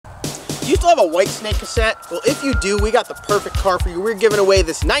Do you still have a White Snake cassette? Well, if you do, we got the perfect car for you. We're giving away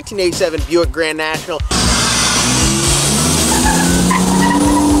this 1987 Buick Grand National.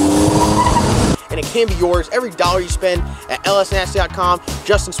 And it can be yours. Every dollar you spend at lsnasty.com,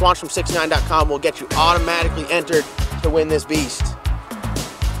 Justin Swanch from 69.com will get you automatically entered to win this beast.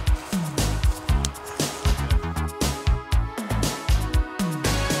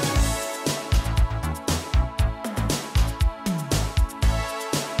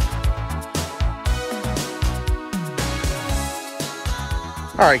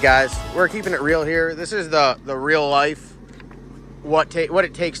 All right, guys, we're keeping it real here. This is the real life, what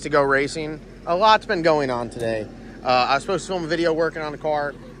it takes to go racing. A lot's been going on today. I was supposed to film a video working on the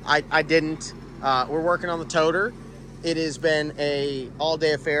car. I didn't. We're working on the toter. It has been a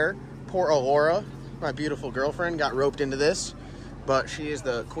all-day affair. Poor Alora, my beautiful girlfriend, got roped into this, but she is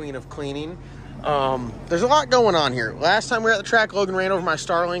the queen of cleaning. There's a lot going on here. Last time we were at the track, Logan ran over my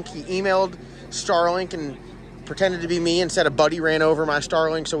Starlink. He emailed Starlink and pretended to be me and said a buddy ran over my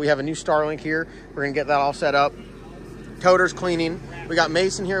Starlink, so we have a new Starlink here. We're gonna get that all set up. Toter's cleaning. We got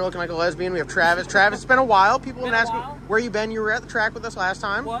Mason here looking like a lesbian. We have Travis. Travis, it's been a while. People have been asking where you been. You were at the track with us last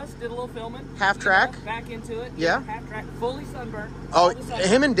time. Did a little filming. Half track. Back into it. Yeah. Half track, fully sunburned. Oh,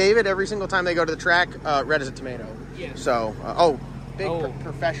 him and David, every single time they go to the track, red as a tomato. Yeah. So, big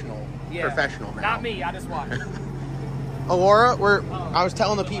professional. Yeah. Professional now. Not me, I just watch. Alora, I was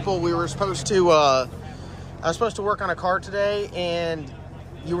telling the people we were supposed to, I was supposed to work on a car today, and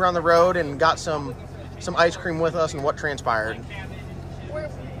you were on the road and got some ice cream with us, and what transpired? We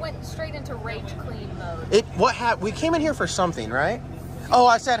went straight into rage clean mode. We came in here for something, right? Oh,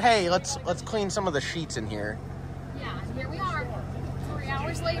 I said, hey, let's clean some of the sheets in here. Yeah, here we are, 3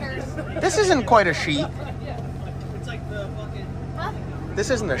 hours later. This isn't quite a sheet. It's like the fucking... Huh? This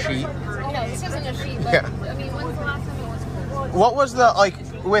isn't a sheet. No, this isn't a sheet, but Yeah. I mean, when's the last time it was clean? What was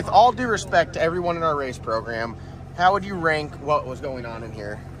with all due respect to everyone in our race program, how would you rank what was going on in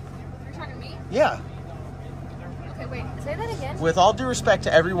here? You're talking to me? Yeah. Okay, wait, say that again. With all due respect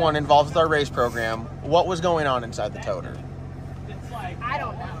to everyone involved with our race program, what was going on inside the toter? I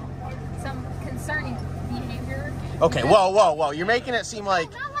don't know. Some concerning behavior. Okay, whoa. You're making it seem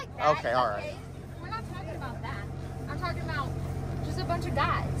like... No, not like that. Okay, all right. We're not talking about that. I'm talking about just a bunch of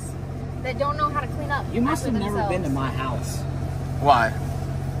guys that don't know how to clean up. You must have after never been to themselves. my house. Why?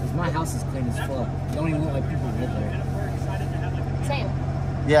 Because my house is clean as fuck. Don't even look like people live there. Same.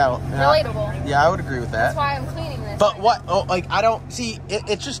 Yeah. Relatable. Yeah, I would agree with that. That's why I'm cleaning this. But what? Oh, I don't see.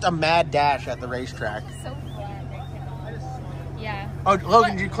 It's just a mad dash at the racetrack. So bad. Yeah. Oh,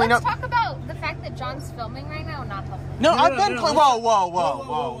 Logan, did you clean up? Let's talk about the fact that John's filming right now and not helping. No, I've been clean.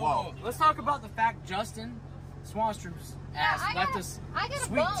 Whoa. Let's talk about the fact Justin Swanstrom's ass left us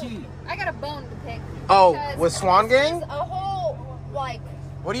sweet tea. I got a bone to pick. Oh, with Swan Gang? A whole,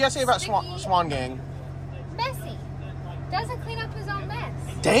 What do you guys say about sticky, Swan Gang? Messy. Doesn't clean up his own mess.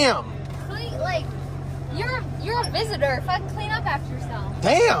 Damn. You're a visitor. Fucking clean up after yourself.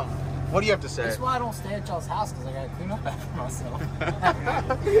 Damn. What do you have to say? That's why I don't stay at y'all's house, because I gotta clean up after myself.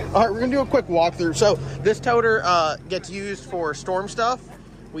 All right, we're gonna do a quick walkthrough. So this toter gets used for storm stuff.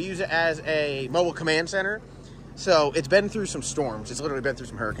 We use it as a mobile command center. So it's been through some storms. It's literally been through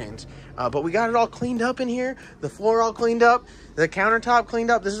some hurricanes. But we got it all cleaned up in here. The floor all cleaned up. The countertop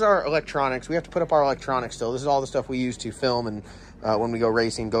cleaned up. This is our electronics. We have to put up our electronics still. This is all the stuff we use to film and when we go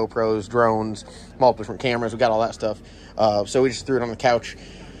racing, GoPros, drones, multiple different cameras. We got all that stuff. So we just threw it on the couch.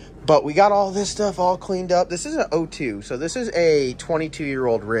 But we got all this stuff all cleaned up. This is an 02. So this is a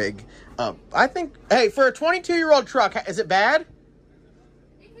 22-year-old rig. I think, hey, for a 22-year-old truck, is it bad?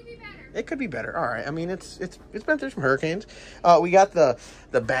 It could be better. All right. I mean, it's been through some hurricanes. We got the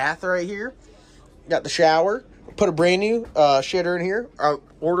bath right here. Got the shower. Put a brand new shitter in here.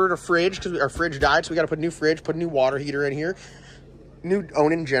 Ordered a fridge because our fridge died, so we got to put a new fridge. Put a new water heater in here. New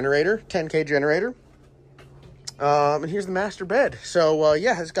Onan generator, 10K generator. And here's the master bed. So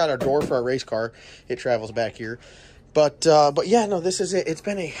yeah, it's got a door for our race car. It travels back here. But yeah, no, this is it. It's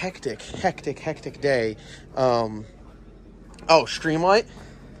been a hectic day. Oh, Streamlight.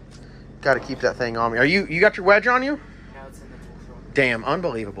 Got to keep that thing on me. You got your wedge on you? Now it's in the tool truck. Damn,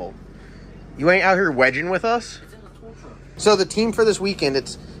 unbelievable. You ain't out here wedging with us? It's in the tool truck. So the team for this weekend,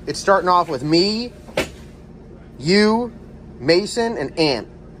 it's starting off with me, you, Mason, and Ant.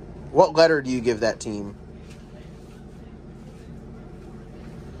 What letter do you give that team?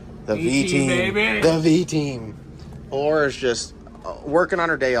 The V team, baby. The V team. Laura's just working on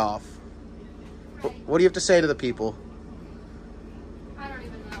her day off. What do you have to say to the people? I don't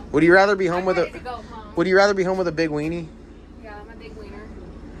even know. Would you rather be home I'm with ready to go home. Would you rather be home with a big weenie? Yeah, I'm a big wiener.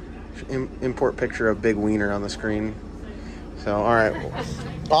 Import picture of big wiener on the screen. So, all right.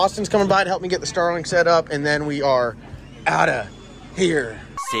 Austin's coming by to help me get the Starlink set up, and then we are out of here.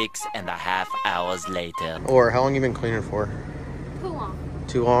 6.5 hours later. Or how long you been cleaning for? Too long.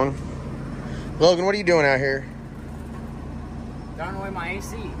 Too long? Logan, what are you doing out here? Throwing away my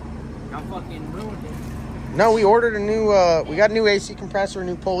AC. I'm fucking ruined it. No, we ordered a new, we got a new AC compressor,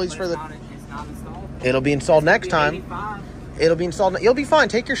 new pulleys for the... It's not installed. It'll be installed next time. 85. It'll be installed. You'll be fine.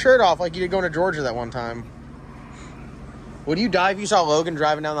 Take your shirt off like you did going to Georgia that one time. Would you die if you saw Logan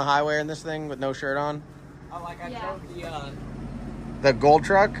driving down the highway in this thing with no shirt on? Oh, like I drove The gold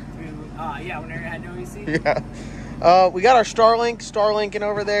truck? yeah, when I had no AC. Yeah. We got our Starlinking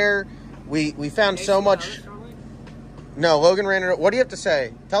over there. We found so much. No, Logan ran it. What do you have to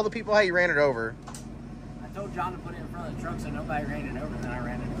say? Tell the people how you ran it over. I told John to put it in front of the truck so nobody ran it over, and then I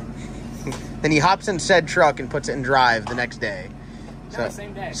ran it over. Then he hops in said truck and puts it in drive the next day. No,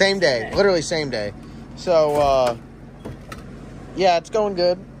 same day. Same day. Literally same day. So, yeah, it's going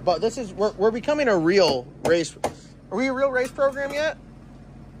good. But this is, we're becoming a real race. Are we a real race program yet?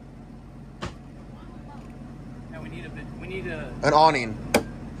 No, we need an awning.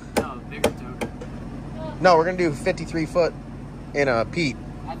 No, bigger toter. No, we're going to do 53 foot in a Pete.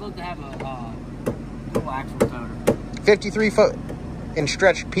 I'd love to have a dual axle toter. 53 foot in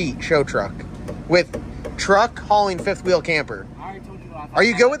stretched Pete show truck with truck hauling fifth wheel camper. I already told you what I thought. Are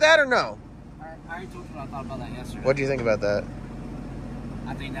you good with that or no? I already told you what I thought about that yesterday. What do you think about that?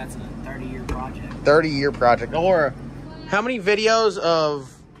 I think that's a 30-year project. 30-year project. Laura, how many videos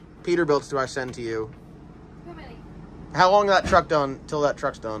of Peterbilts do I send to you? Too many. How long that truck done till that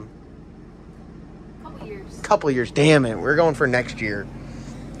truck's done? Couple years. Couple years. Damn it. We're going for next year.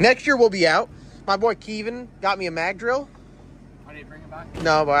 Next year we'll be out. My boy Kevin got me a mag drill. Why did you bring it back?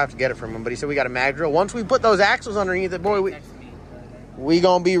 No, but I have to get it from him. But he said we got a mag drill. Once we put those axles underneath it, boy, we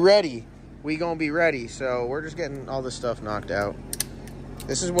gonna be ready. We gonna be ready. So we're just getting all this stuff knocked out.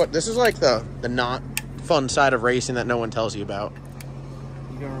 This is like the not fun side of racing that no one tells you about.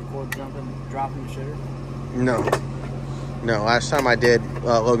 You gonna record jumping, dropping the shitter? No. Last time I did,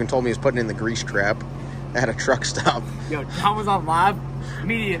 Logan told me he was putting in the grease trap at a truck stop. Yo, John was on live.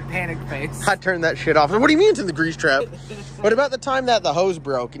 Immediate panic face. I turned that shit off. What do you mean it's in the grease trap? What about the time that the hose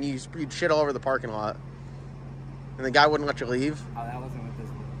broke and you spewed shit all over the parking lot? And the guy wouldn't let you leave? Oh, that wasn't with this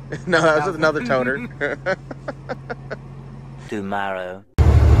one. No, that was with another toter. Tomorrow.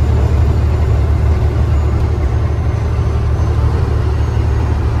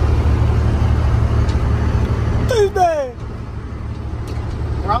 Tuesday!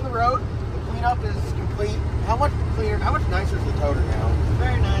 We're on the road. The cleanup is complete. How much nicer is the toter now?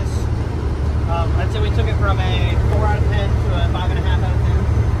 Very nice. I'd say we took it from a 4 out of 10 to a 5.5 out of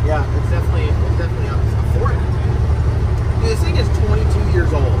 10. Yeah, it's definitely a 4 out of 10. Dude, this thing is 22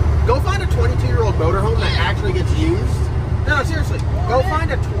 years old. Go find a 22-year-old motorhome that actually gets used. No, seriously. Go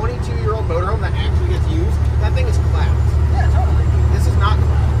find a 22-year-old motorhome that actually gets used. That thing is clouds. Yeah, totally. This is not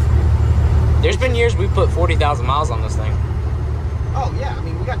clouds. There's been years we put 40,000 miles on this thing. Oh, yeah. I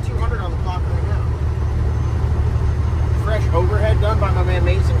mean, we got 200 on the clock right now. Fresh overhead done by my man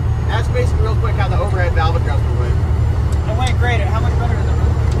Mason. Ask Mason real quick how the overhead valve adjustment went. It went great. How much better does it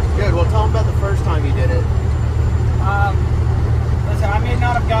look? Good. Well, tell him about the first time you did it. Listen, I may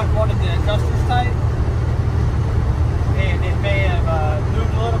not have gotten one of the adjusters tight. And it may have moved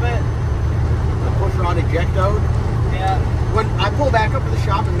a little bit. The push rod ejectode. Yeah. When I pull back up to the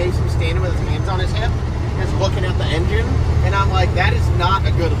shop and Mason's standing with his hands on his hip, just looking at the engine, and I'm like, that is not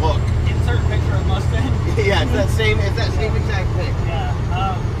a good look. Insert picture of Mustang. Yeah, it's that same exact thing. Yeah.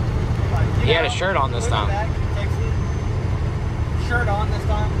 He had a shirt on this time. Shirt on this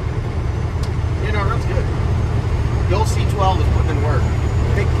time. You know, that's good. The old C12 is putting in work.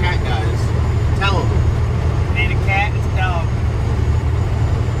 Big cat guys. Tell them. Ain't a cat, it's a dog.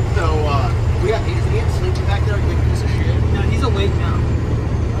 So, is Ant sleeping back there like a big piece of shit? No, he's awake now.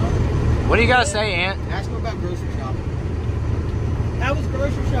 What do you gotta say, Ant? Ask him about grocery shopping. How was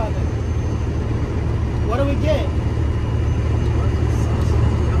grocery shopping? What do we get?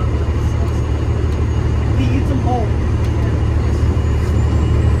 He eats them whole.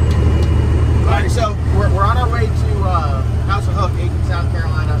 Alright, so we're on our way to House of Hook, Aiken, South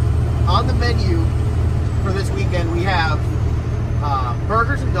Carolina. On the menu for this weekend, we have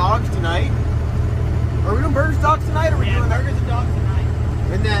burgers and dogs tonight. Are we doing burgers and dogs tonight? Or are we doing burgers and dogs tonight.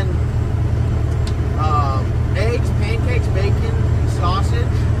 And then eggs, pancakes, bacon, and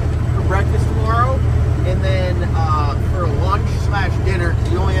sausage for breakfast tomorrow. And then for lunch / dinner,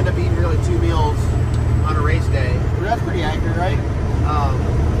 because you only end up eating really 2 meals on a race day. That's pretty accurate, right?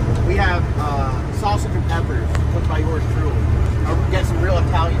 We have sausage and peppers cooked by yours truly. I'll get some real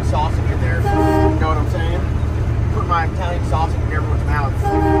Italian sausage in there. You know what I'm saying? Put my Italian sausage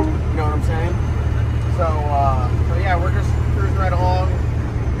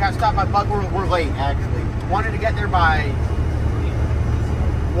late, actually. Wanted to get there by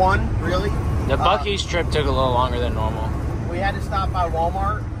 1, really. The Buc-ee's trip took a little longer than normal. We had to stop by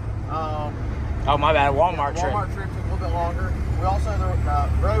Walmart. Oh, my bad. Walmart the trip. Walmart trip took a little bit longer. We also, the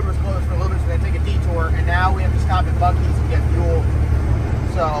road was closed for a little bit, so we had to take a detour, and now we have to stop at Buc-ee's and get fuel.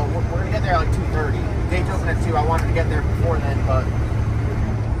 So we're going to get there at like 2:30. Gates open at 2. I wanted to get there before then, but...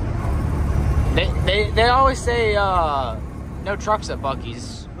 They always say no trucks at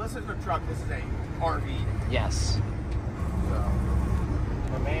Buc-ee's. This isn't a truck, this is a RV. Yes. So,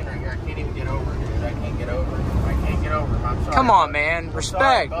 my man right here, I can't even get over, dude. I can't get over. I can't get over. I'm sorry. Come on, man.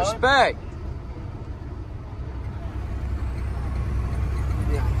 Respect. Sorry, respect.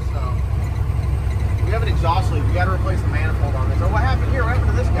 Yeah, so we have an exhaust leak. We got to replace the manifold on this. So what happened here? What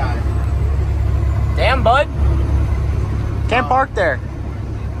happened to this guy? Damn, bud. Can't park there.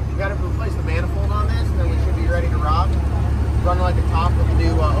 We got to replace the manifold on this, and then we should be ready to rock. Running like a top with the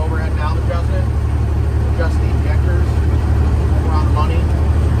new overhead valve adjustment. Adjust the injectors. We're on the money.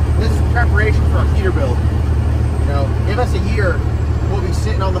 This is preparation for a heater build. You know, give us a year, we'll be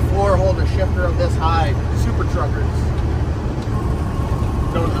sitting on the floor holding a shifter of this high, super truckers.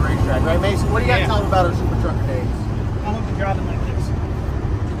 Going to the racetrack, right, Mason? What do you got to tell them about our super trucker days? I hope you're driving like this.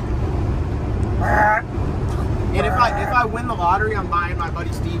 And if I win the lottery, I'm buying my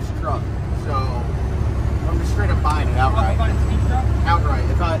buddy Steve's truck. So I'm just straight up buying it outright. Outright.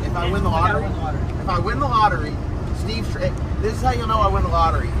 If I win the lottery, if I win the lottery, Steve's. This is how you'll know I win the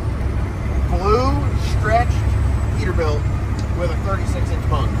lottery. Blue stretched Peterbilt with a 36-inch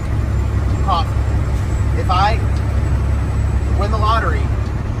bunk. Coffee. If I win the lottery,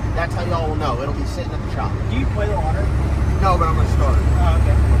 that's how y'all will know. It'll be sitting at the shop. Do you play the lottery? No, but I'm gonna start. Oh,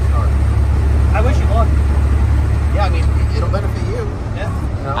 okay. I'm gonna start. I wish you luck. Yeah, I mean, it'll benefit you. Yeah.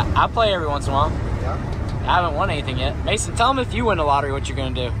 You know? I play every once in a while. Yeah. I haven't won anything yet. Mason, tell them if you win the lottery, what you're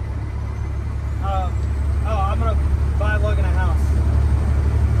going to do. I'm going to buy Logan a house.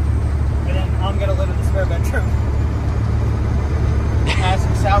 And then I'm going to live in the spare bedroom. As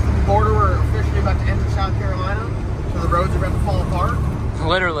south of the border, we're officially about to enter South Carolina. So the roads are about to fall apart.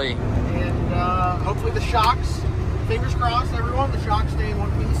 Literally. And hopefully the shocks, fingers crossed, everyone, the shocks stay in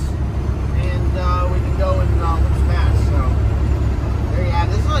one piece. And we can go and look fast. So there you have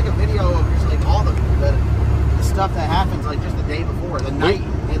it. This is like a video of just like all the stuff that happens like just the day before, the night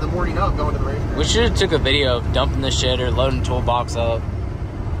and the morning of going to the racetrack. We should have took a video of dumping the shit or loading the toolbox up.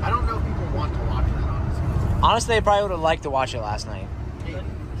 I don't know if people want to watch that, honestly. Honestly, they probably would have liked to watch it last night. The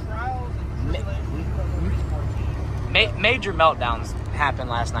trials and tribulations of the sports team. Major meltdowns happened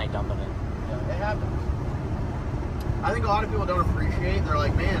last night dumping it. Yeah, it happens. I think a lot of people don't appreciate. They're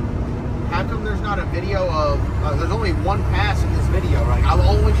like, man, how come there's not a video of? There's only one pass in this video. Like, I'll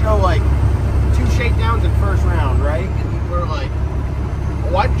only show like 2 shakedowns in first round, right? And people are like,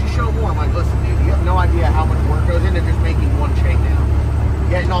 well, why did you show more? I'm like, listen, dude, you have no idea how much work goes into just making one shakedown.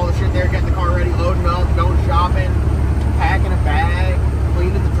 Getting all the shit there, getting the car ready, loading up, going shopping, packing a bag,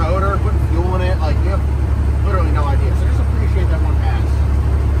 cleaning the toter, putting fuel in it. Like, you have literally no idea. So just appreciate that one pass.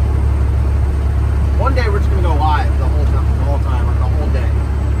 One day we're just gonna go live the whole time, like the whole day.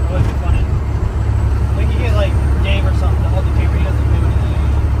 That would be funny. We could get like Dave or something to hold the camera. He doesn't do anything.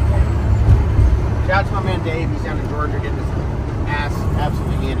 Shout out to my man Dave. He's down in Georgia getting his ass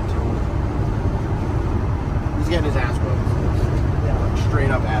absolutely handed to him. He's getting his ass whooped. Yeah, like straight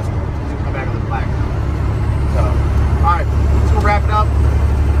up ass whooped. He's gonna come back with a black. So, all right, let's go wrap it up.